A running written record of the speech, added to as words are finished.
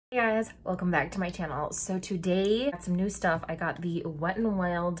guys, welcome back to my channel. So today, I got some new stuff. I got the Wet n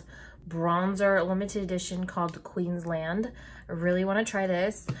Wild bronzer limited edition called Queensland. I really want to try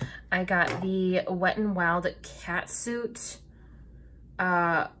this. I got the Wet n Wild catsuit,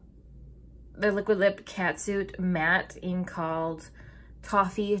 the liquid lip catsuit matte in called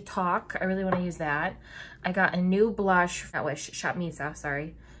Toffee Talk. I really want to use that. I got a new blush, Shop Misa,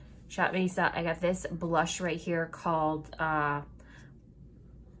 sorry. Shop Misa. I got this blush right here called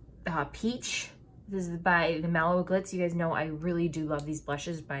Peach. This is by the Mallow Glitz. You guys know I really do love these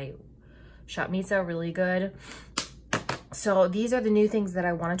blushes by Shop Misa, really good. So these are the new things that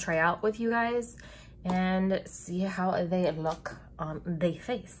I want to try out with you guys and see how they look on the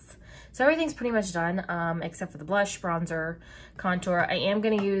face. So everything's pretty much done except for the blush, bronzer, contour. I am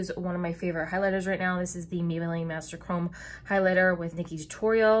going to use one of my favorite highlighters right now. This is the Maybelline Master Chrome highlighter with Nikki's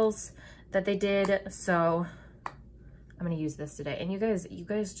tutorials that they did. So I'm going to use this today. And you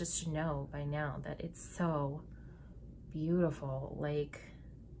guys just should know by now that it's so beautiful. Like,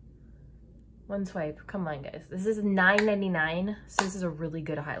 one swipe. Come on, guys. This is $9.99. So this is a really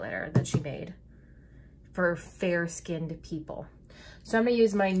good highlighter that she made for fair-skinned people. So I'm going to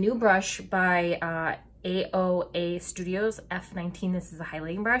use my new brush by AOA Studios F19. This is a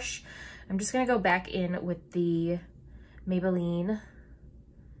highlighting brush. I'm just going to go back in with the Maybelline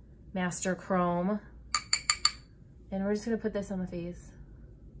Master Chrome. And we're just going to put this on the face.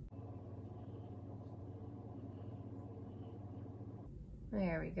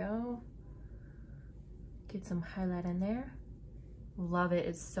 There we go. Get some highlight in there. Love it.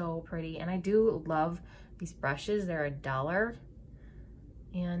 It's so pretty. And I do love these brushes. They're $1.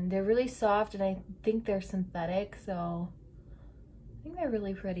 And they're really soft, and I think they're synthetic, so I think they're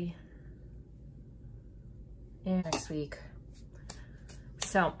really pretty. And next week.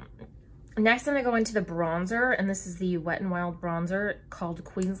 So next I'm gonna go into the bronzer, and this is the Wet n Wild bronzer called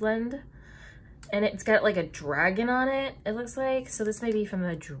Queensland. And it's got like a dragon on it, it looks like. So this may be from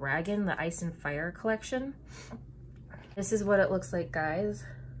the Dragon, the Ice and Fire collection. This is what it looks like, guys.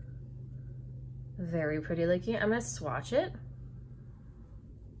 Very pretty looking. I'm gonna swatch it.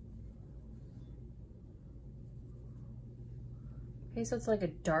 Okay, so it's like a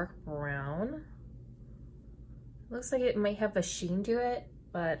dark brown. Looks like it might have a sheen to it,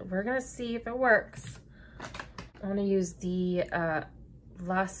 but we're gonna see if it works. I'm gonna use the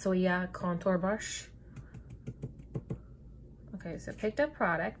La Soya contour brush. Okay, so picked up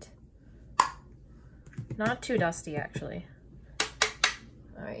product. Not too dusty, actually.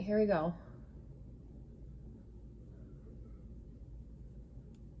 All right, here we go.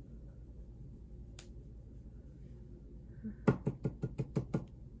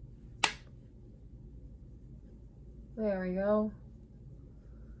 There we go.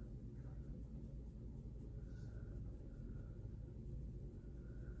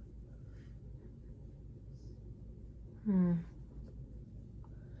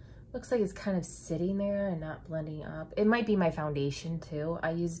 Looks like it's kind of sitting there and not blending up. It might be my foundation too.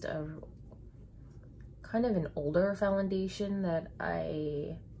 I used a kind of an older foundation that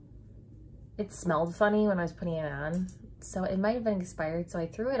it smelled funny when I was putting it on. So it might have been expired. So I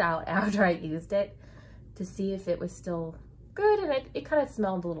threw it out after I used it to see if it was still good, and it kind of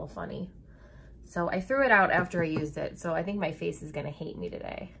smelled a little funny. So I threw it out after I used it, so I think my face is gonna hate me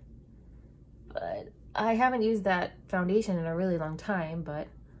today. But I haven't used that foundation in a really long time, but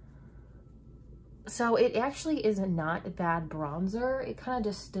so it actually is not a bad bronzer. It kind of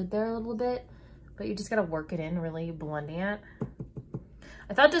just stood there a little bit, but you just gotta work it in, really blending it.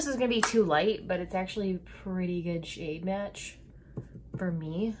 I thought this was gonna be too light, but it's actually pretty good shade match for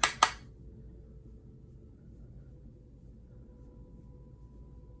me.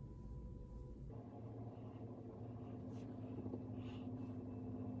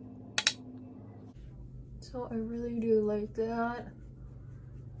 So I really do like that.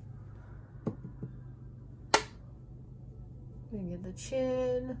 Gonna get the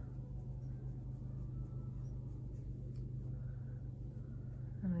chin.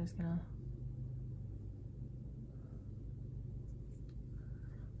 I'm just gonna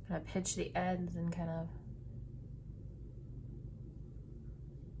pitch the ends and kind of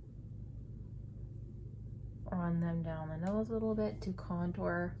run them down the nose a little bit to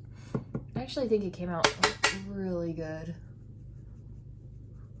contour. I actually think it came out really good.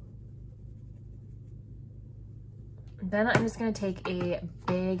 Then I'm just gonna take a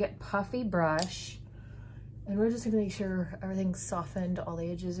big puffy brush and we're just gonna make sure everything's softened, all the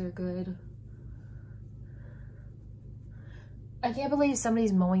edges are good. I can't believe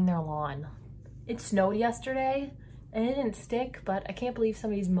somebody's mowing their lawn. It snowed yesterday and it didn't stick, but I can't believe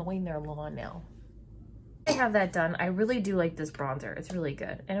somebody's mowing their lawn now. I have that done, I really do like this bronzer. It's really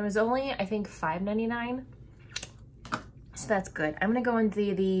good. And it was only, I think, $5.99. So that's good. I'm gonna go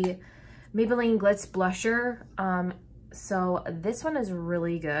into the Maybelline Glitz Blusher. So this one is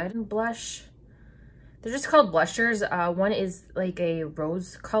really good. Blush. They're just called blushers. One is like a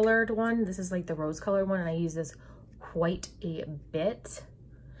rose colored one. This is like the rose colored one, and I use this quite a bit.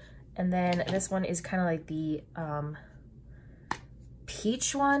 And then this one is kind of like the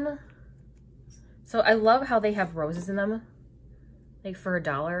peach one. So I love how they have roses in them. Like for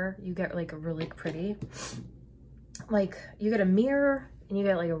 $1, you get like a really pretty, like you get a mirror and you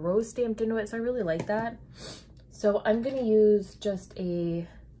get like a rose stamped into it. So I really like that. So I'm gonna use just a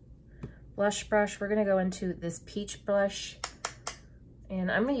blush brush. We're gonna go into this peach blush, and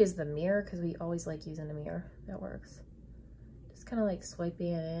I'm gonna use the mirror because we always like using the mirror. That works. Just kind of like swiping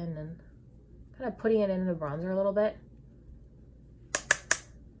it in and kind of putting it in the bronzer a little bit.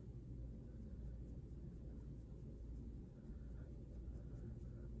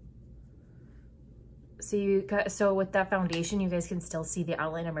 So with that foundation, you guys can still see the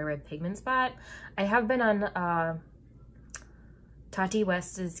outline of my red pigment spot. I have been on Tati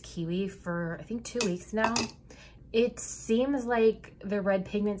West's Kiwi for I think 2 weeks now. It seems like the red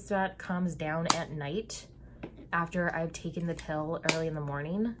pigment spot calms down at night after I've taken the pill early in the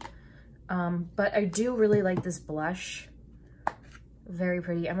morning. But I do really like this blush. Very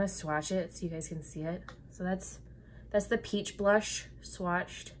pretty. I'm gonna swatch it so you guys can see it. So that's the peach blush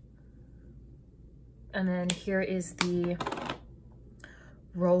swatched. And then here is the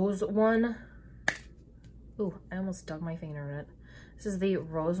rose one. Ooh, I almost dug my finger in it. This is the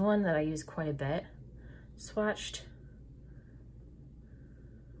rose one that I use quite a bit, swatched.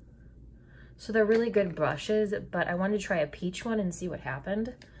 So they're really good brushes, but I wanted to try a peach one and see what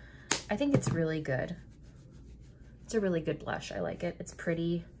happened. I think it's really good. It's a really good blush. I like it. It's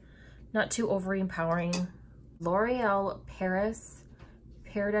pretty, not too overpowering. L'Oreal Paradise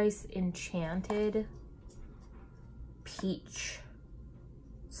Enchanted Peach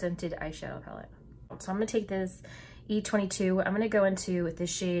Scented Eyeshadow Palette. So I'm gonna take this E22. I'm gonna go into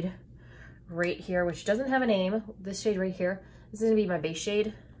this shade right here, which doesn't have a name. This shade right here. This is gonna be my base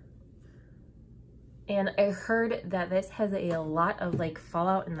shade. And I heard that this has a lot of like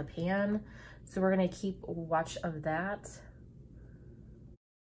fallout in the pan. So we're gonna keep watch of that.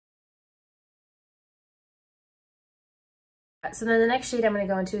 So then the next shade I'm going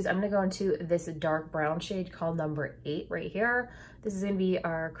to go into is I'm going to go into this dark brown shade called number 8 right here. This is going to be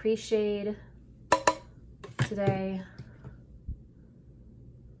our crease shade today.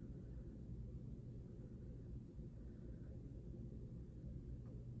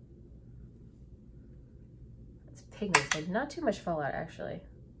 It's pigmented, not too much fallout actually.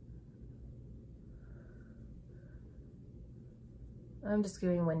 I'm just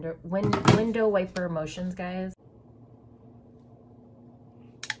doing window wiper motions, guys.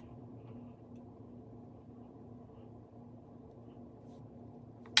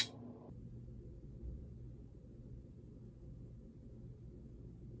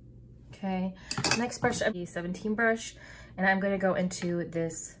 Okay, next brush, the 17 brush, and I'm going to go into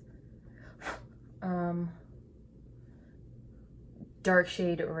this dark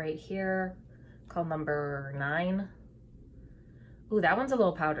shade right here called number 9. Ooh, that one's a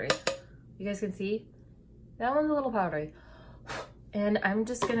little powdery. You guys can see? That one's a little powdery. And I'm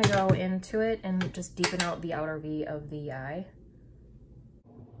just going to go into it and just deepen out the outer V of the eye.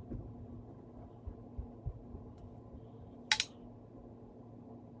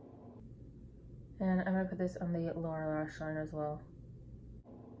 And I'm going to put this on the lower lash line as well.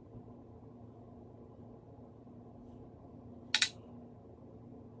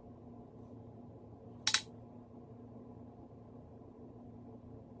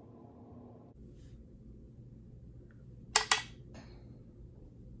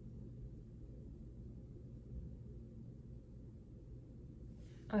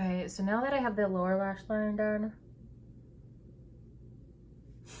 Okay, so now that I have the lower lash line done,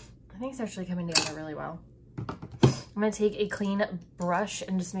 I think it's actually coming together really well. I'm going to take a clean brush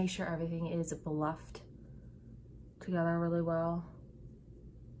and just make sure everything is bluffed together really well.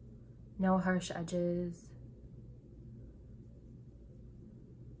 No harsh edges.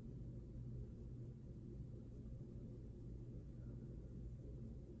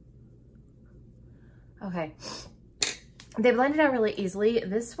 Okay. They blended out really easily.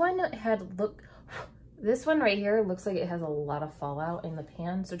 This one right here looks like it has a lot of fallout in the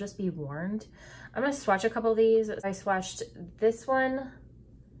pan, so just be warned. I'm gonna swatch a couple of these. I swatched this one,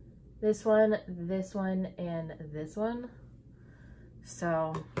 this one, this one, and this one.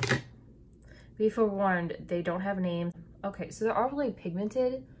 So be forewarned, they don't have names. Okay, so they're all really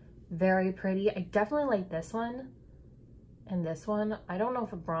pigmented Very pretty. I definitely like this one and this one. I don't know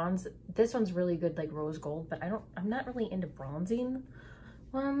if a bronze, this one's really good, like rose gold, but I'm not really into bronzing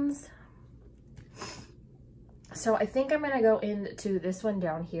ones. So I think I'm gonna go into this one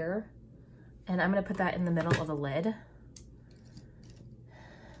down here, and I'm gonna put that in the middle of the lid.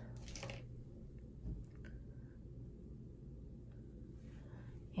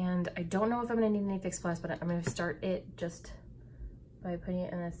 And I don't know if I'm gonna need any Fix Plus, but I'm gonna start it just by putting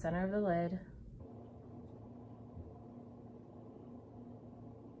it in the center of the lid.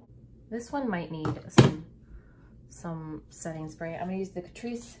 This one might need some setting spray. I'm gonna use the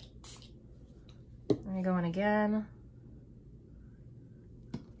Catrice. I'm gonna go in again.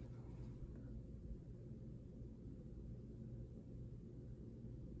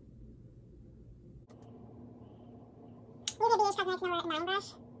 Use a beige cosmetics number modeling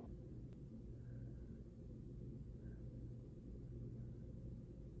brush.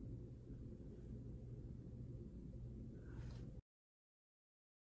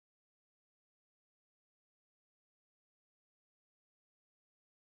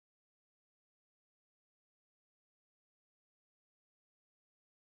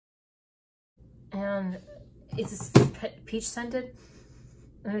 And it's peach scented,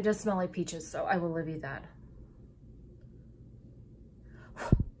 and it does smell like peaches, so I will leave you that.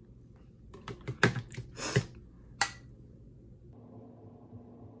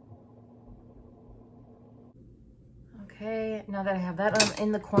 Okay, now that I have that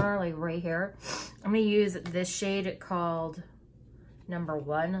in the corner, like right here, I'm gonna use this shade called number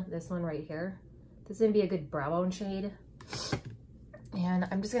 1, this one right here. This is gonna be a good brow bone shade. And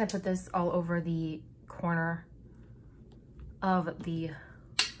I'm just gonna put this all over the corner of the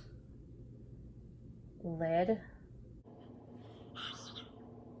lid.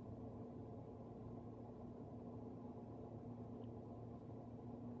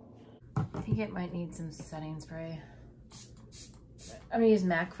 I think it might need some setting spray. I'm gonna use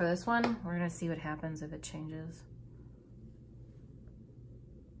MAC for this one. We're gonna see what happens if it changes.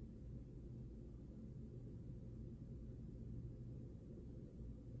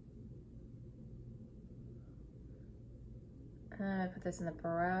 I put this in the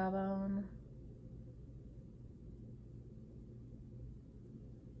brow bone.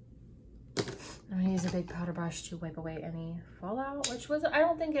 I'm gonna use a big powder brush to wipe away any fallout, I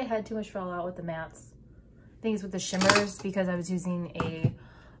don't think it had too much fallout with the mattes. I think it's with the shimmers because I was using a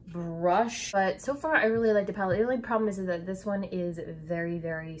brush. But so far I really like the palette. The only problem is that this one is very,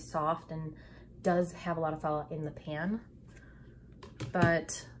 very soft and does have a lot of fallout in the pan.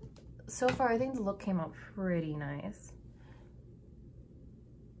 But so far I think the look came out pretty nice.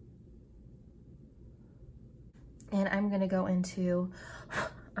 And I'm gonna go into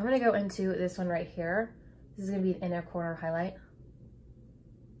this one right here. This is gonna be an inner corner highlight.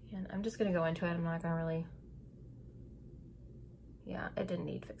 And I'm just gonna go into it. I'm not gonna really, yeah, it didn't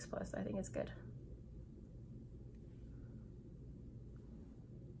need Fix Plus. I think it's good.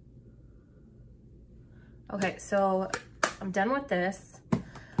 Okay, so I'm done with this.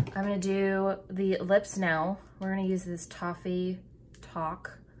 I'm gonna do the lips now. We're gonna use this Toffee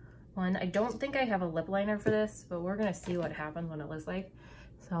Talk one. I don't think I have a lip liner for this, but we're gonna see what happens when it looks like.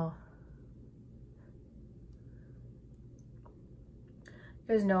 So,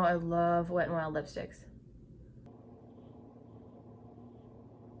 you guys know I love Wet n Wild lipsticks.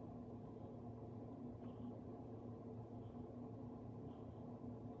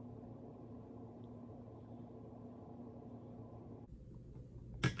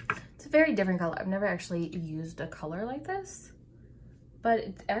 It's a very different color. I've never actually used a color like this, but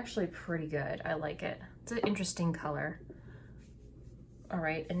it's actually pretty good. I like it. It's an interesting color. All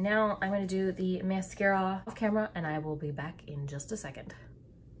right, and now I'm gonna do the mascara off camera and I will be back in just a second.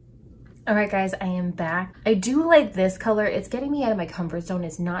 All right, guys, I am back. I do like this color. It's getting me out of my comfort zone.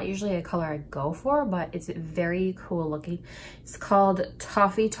 It's not usually a color I go for, but it's very cool looking. It's called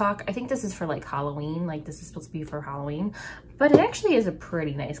Toffee Talk. I think this is for like Halloween, like this is supposed to be for Halloween, but it actually is a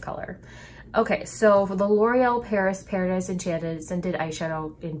pretty nice color. Okay, so for the L'Oreal Paris Paradise Enchanted Scented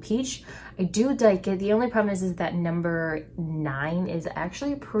Eyeshadow in Peach, I do like it. The only problem is that number 9 is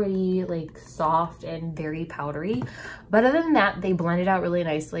actually pretty like soft and very powdery. But other than that, they blend it out really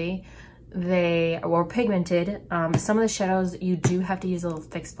nicely. They were pigmented. Some of the shadows, you do have to use a little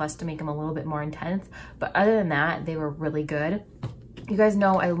Fix Plus to make them a little bit more intense. But other than that, they were really good. You guys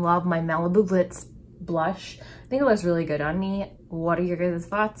know I love my Malibu Glitz blush. I think it looks really good on me. What are your guys'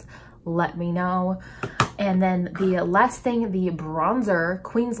 thoughts? Let me know. And then the last thing, the bronzer,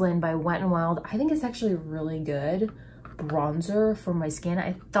 Queensland by Wet n Wild. I think it's actually really good bronzer for my skin.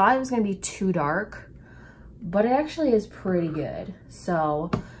 I thought it was gonna be too dark, but it actually is pretty good.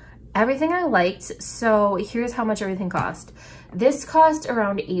 So everything I liked. So here's how much everything cost. This cost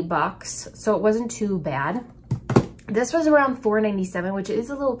around $8, so it wasn't too bad. This was around $4.97, which is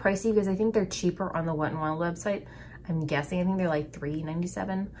a little pricey because I think they're cheaper on the Wet n Wild website. I'm guessing, I think they're like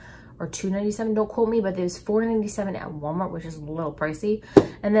 $3.97 or $2.97, don't quote me, but there's $4.97 at Walmart, which is a little pricey.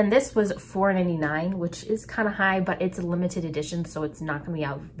 And then this was $4.99, which is kind of high, but it's a limited edition, so it's not gonna be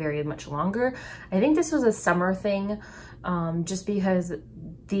out very much longer. I think this was a summer thing, just because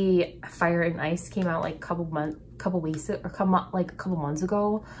the Fire and Ice came out like a couple months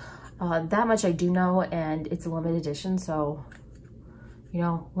ago. That much I do know, and it's a limited edition, so, you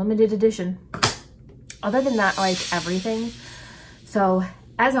know, limited edition. Other than that, I like everything. So,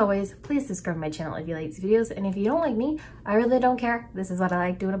 as always, please subscribe to my channel if you like these videos, and if you don't like me, I really don't care. This is what I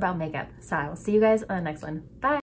like doing about makeup. So I will see you guys on the next one. Bye!